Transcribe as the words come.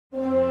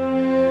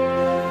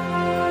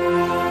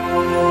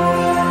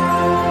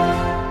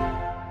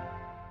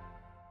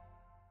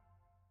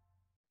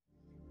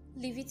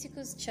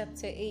Exodus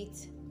chapter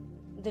 8.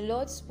 The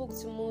Lord spoke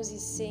to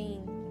Moses,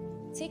 saying,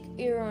 Take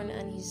Aaron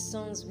and his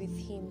sons with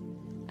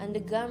him, and the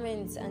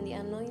garments and the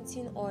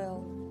anointing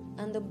oil,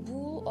 and the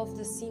bull of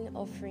the sin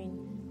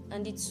offering,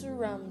 and the 2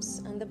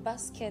 rams, and the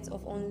basket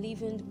of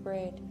unleavened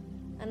bread,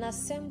 and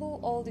assemble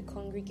all the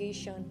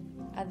congregation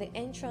at the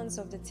entrance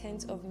of the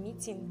tent of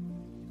meeting.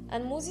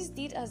 And Moses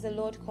did as the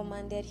Lord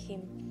commanded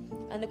him,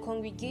 and the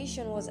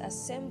congregation was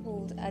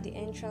assembled at the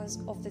entrance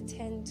of the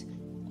tent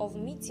of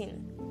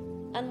meeting.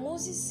 And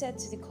Moses said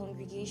to the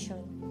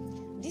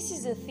congregation, This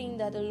is the thing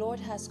that the Lord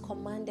has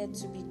commanded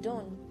to be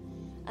done.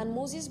 And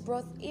Moses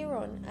brought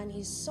Aaron and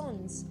his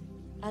sons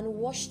and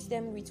washed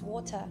them with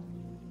water.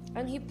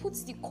 And he put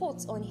the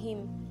coat on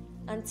him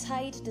and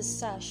tied the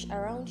sash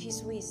around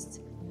his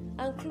waist,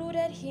 and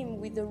clothed him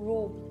with the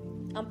robe,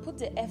 and put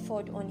the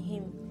ephod on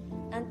him,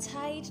 and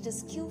tied the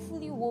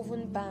skillfully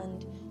woven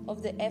band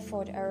of the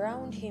ephod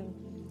around him,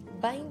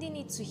 binding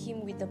it to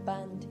him with the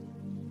band.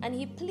 And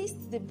he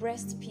placed the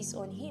breastpiece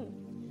on him,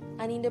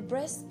 and in the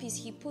breastpiece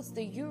he put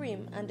the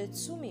Urim and the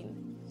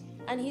Thummim.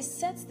 And he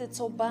set the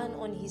turban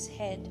on his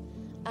head,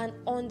 and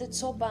on the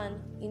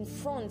turban in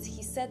front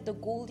he set the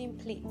golden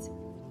plate,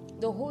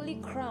 the holy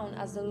crown,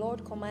 as the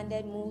Lord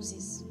commanded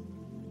Moses.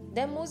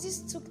 Then Moses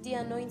took the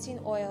anointing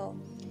oil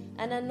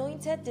and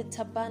anointed the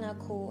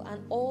tabernacle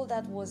and all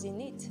that was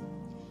in it,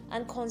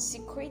 and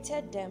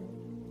consecrated them.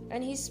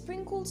 And he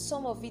sprinkled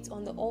some of it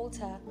on the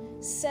altar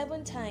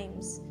 7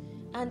 times,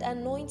 and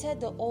anointed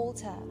the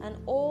altar and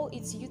all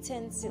its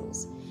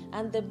utensils,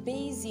 and the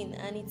basin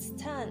and its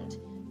stand,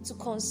 to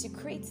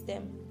consecrate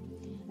them.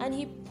 And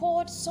he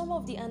poured some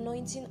of the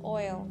anointing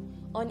oil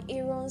on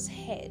Aaron's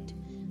head,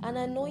 and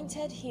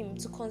anointed him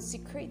to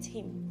consecrate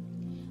him.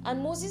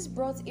 And Moses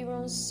brought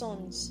Aaron's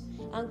sons,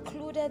 and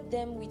clothed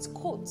them with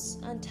coats,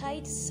 and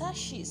tied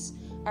sashes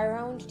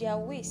around their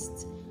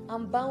waists,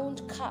 and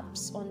bound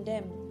caps on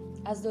them,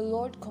 as the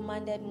Lord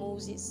commanded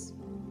Moses.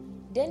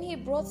 Then he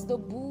brought the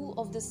bull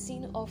of the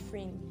sin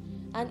offering,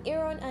 and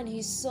Aaron and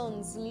his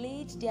sons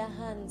laid their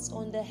hands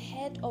on the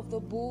head of the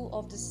bull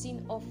of the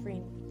sin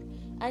offering,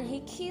 and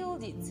he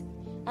killed it.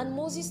 And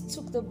Moses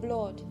took the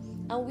blood,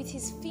 and with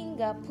his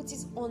finger put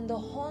it on the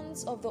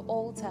horns of the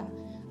altar,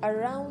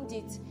 around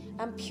it,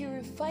 and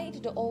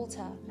purified the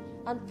altar,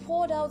 and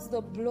poured out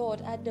the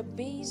blood at the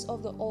base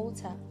of the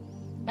altar,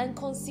 and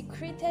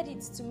consecrated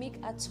it to make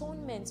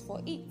atonement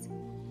for it.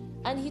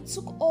 And he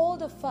took all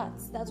the fat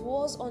that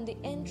was on the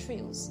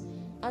entrails,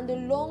 and the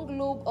long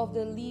lobe of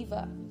the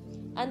liver,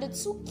 and the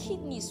 2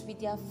 kidneys with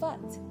their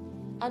fat,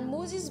 and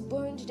Moses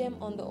burned them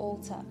on the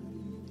altar.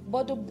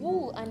 But the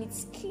bull and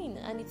its skin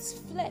and its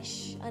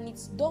flesh and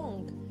its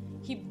dung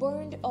he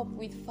burned up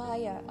with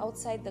fire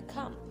outside the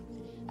camp,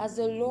 as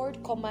the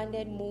Lord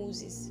commanded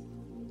Moses.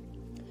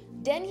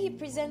 Then he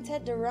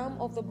presented the ram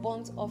of the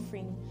burnt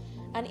offering,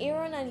 and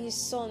Aaron and his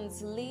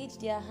sons laid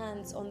their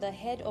hands on the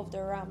head of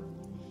the ram,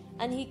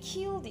 and he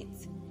killed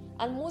it.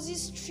 And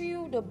Moses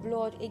threw the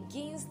blood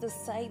against the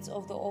sides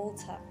of the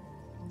altar.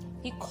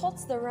 He cut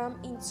the ram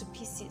into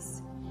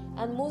pieces,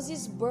 and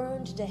Moses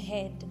burned the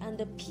head and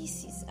the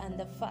pieces and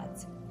the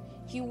fat.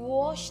 He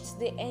washed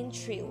the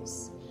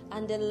entrails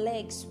and the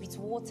legs with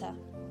water.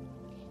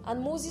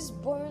 And Moses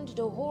burned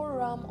the whole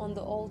ram on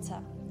the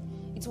altar.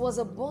 It was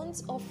a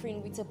burnt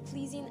offering with a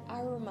pleasing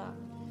aroma,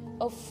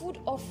 a food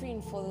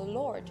offering for the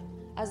Lord,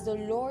 as the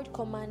Lord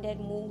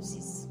commanded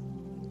Moses.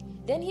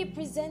 Then he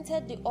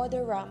presented the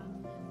other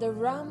ram, the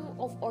ram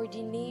of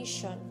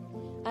ordination,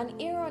 and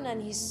Aaron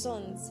and his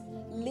sons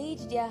laid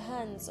their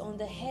hands on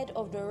the head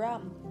of the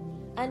ram,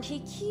 and he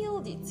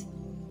killed it.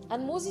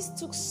 And Moses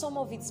took some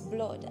of its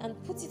blood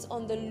and put it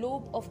on the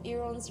lobe of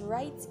Aaron's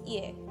right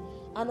ear,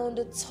 and on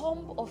the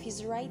thumb of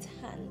his right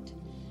hand,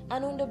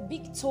 and on the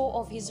big toe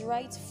of his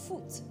right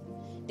foot.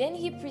 Then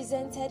he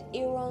presented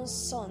Aaron's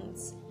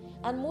sons,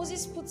 and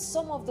Moses put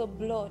some of the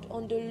blood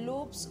on the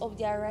lobes of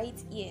their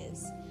right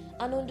ears,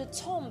 and on the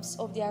thumbs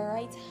of their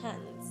right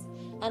hands,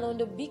 and on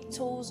the big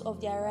toes of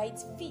their right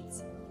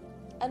feet.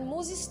 And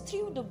Moses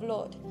threw the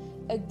blood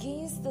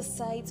against the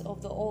sides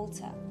of the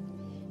altar.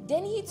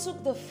 Then he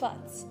took the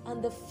fat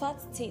and the fat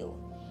tail,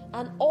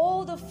 and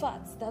all the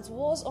fat that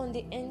was on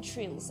the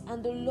entrails,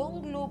 and the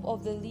long lobe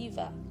of the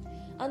liver,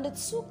 and the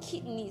 2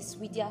 kidneys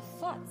with their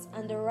fat,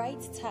 and the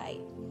right thigh.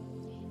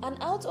 And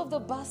out of the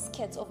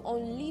basket of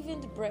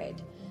unleavened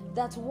bread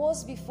that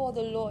was before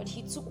the Lord,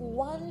 he took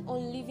 1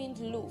 unleavened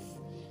loaf,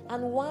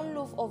 and 1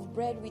 loaf of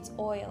bread with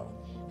oil,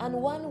 and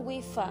 1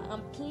 wafer,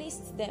 and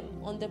placed them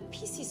on the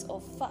pieces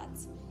of fat,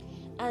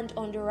 and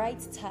on the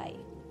right thigh.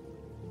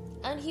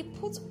 And he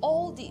put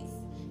all this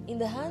in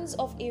the hands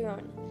of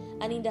Aaron,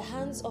 and in the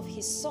hands of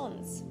his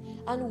sons,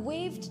 and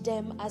waved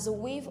them as a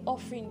wave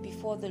offering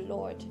before the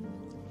Lord.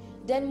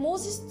 Then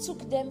Moses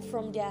took them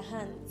from their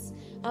hands,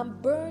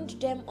 and burned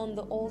them on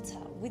the altar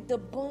with the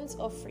burnt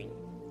offering.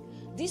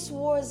 This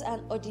was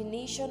an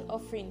ordination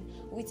offering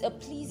with a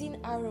pleasing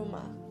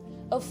aroma,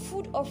 a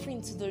food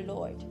offering to the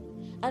Lord.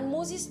 And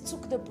Moses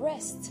took the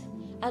breast,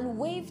 and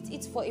waved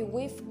it for a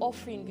wave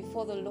offering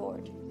before the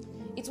Lord.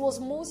 It was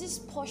Moses'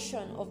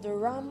 portion of the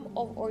ram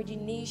of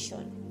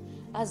ordination,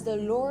 as the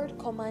Lord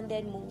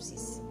commanded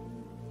Moses.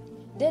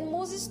 Then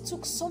Moses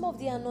took some of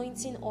the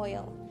anointing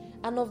oil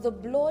and of the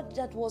blood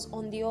that was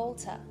on the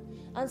altar,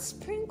 and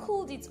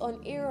sprinkled it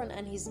on Aaron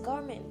and his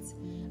garments,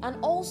 and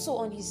also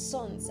on his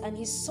sons and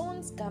his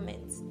sons'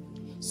 garments.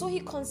 So he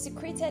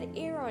consecrated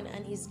Aaron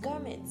and his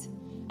garments,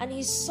 and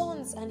his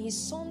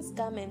sons'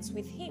 garments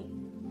with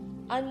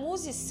him. And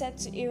Moses said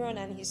to Aaron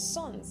and his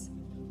sons,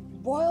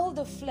 "Boil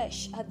the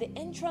flesh at the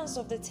entrance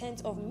of the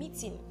tent of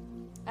meeting,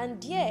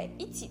 and there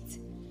eat it,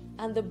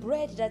 and the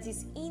bread that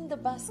is in the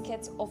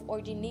basket of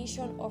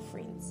ordination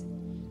offerings,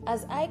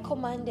 as I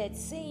commanded,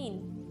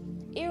 saying,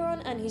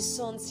 Aaron and his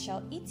sons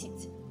shall eat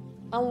it,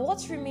 and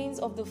what remains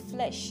of the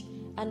flesh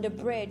and the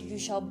bread you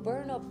shall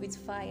burn up with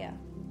fire.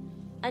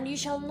 And you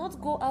shall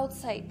not go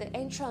outside the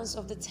entrance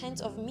of the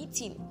tent of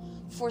meeting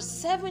for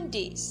 7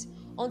 days,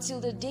 until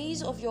the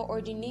days of your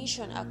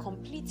ordination are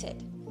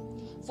completed.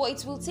 For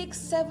it will take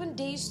 7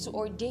 days to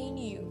ordain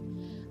you,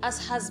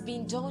 as has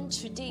been done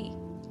today.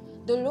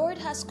 The Lord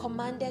has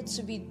commanded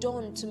to be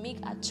done to make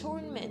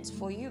atonement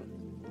for you.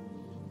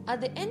 At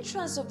the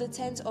entrance of the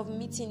tent of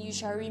meeting you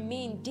shall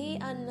remain day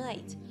and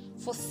night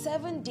for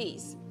 7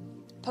 days,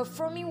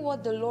 performing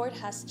what the Lord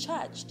has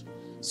charged,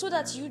 so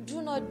that you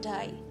do not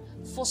die,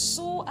 for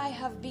so I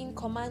have been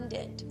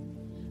commanded."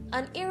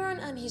 And Aaron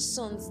and his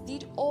sons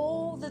did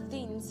all the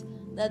things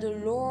that the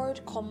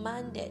Lord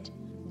commanded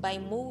by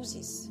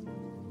Moses.